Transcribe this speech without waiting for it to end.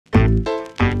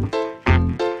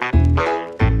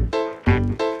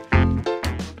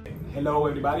Hello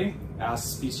everybody,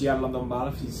 as PCR London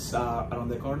Valves is around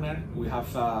the corner, we have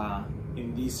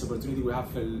in this opportunity we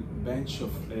have a bunch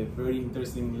of very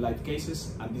interesting live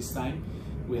cases, and this time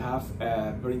we have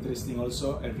very interesting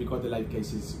also recorded live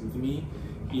cases. With me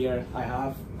here I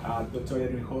have Dr.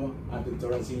 Edwin Ho and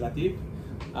Dr. Zin Latif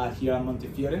here at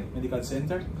Montefiore Medical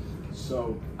Center.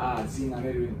 So Zin and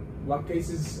Edwin, what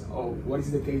cases or what is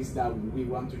the case that we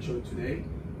want to show today?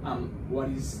 What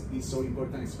is so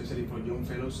important, especially for young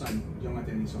fellows and young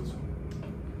attendees also?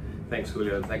 Thanks,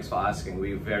 Julio. Thanks for asking.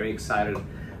 We're very excited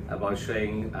about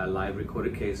showing live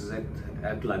recorded cases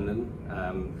at London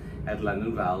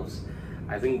Valves.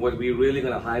 I think what we're really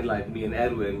going to highlight, me and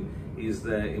Edwin, is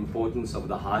the importance of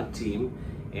the heart team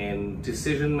in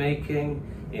decision making,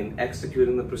 in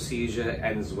executing the procedure,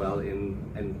 and as well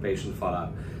in patient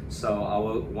follow-up.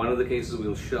 So one of the cases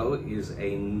we'll show is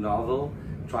a novel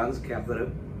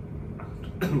transcatheter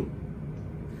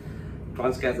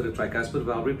tricuspid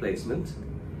valve replacement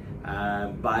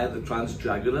by the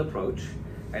transjagular approach,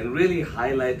 and really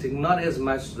highlighting not as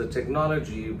much the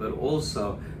technology but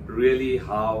also really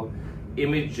how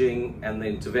imaging and the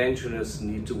interventionists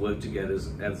need to work together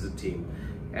as a team.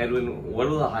 Edwin, what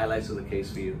are the highlights of the case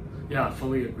for you? Yeah, I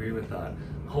fully agree with that.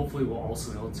 Hopefully we'll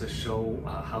also be able to show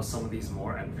how some of these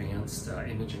more advanced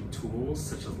imaging tools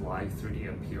such as live 3D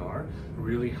MPR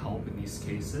really help in these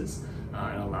cases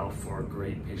and allow for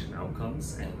great patient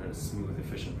outcomes and a smooth,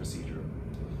 efficient procedure.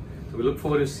 So we look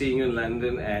forward to seeing you in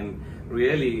London and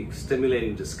really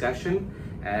stimulating discussion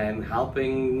and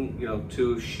helping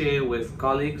to share with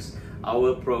colleagues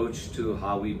our approach to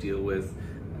how we deal with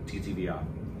TTVR.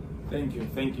 Thank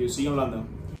you. See you in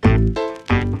London.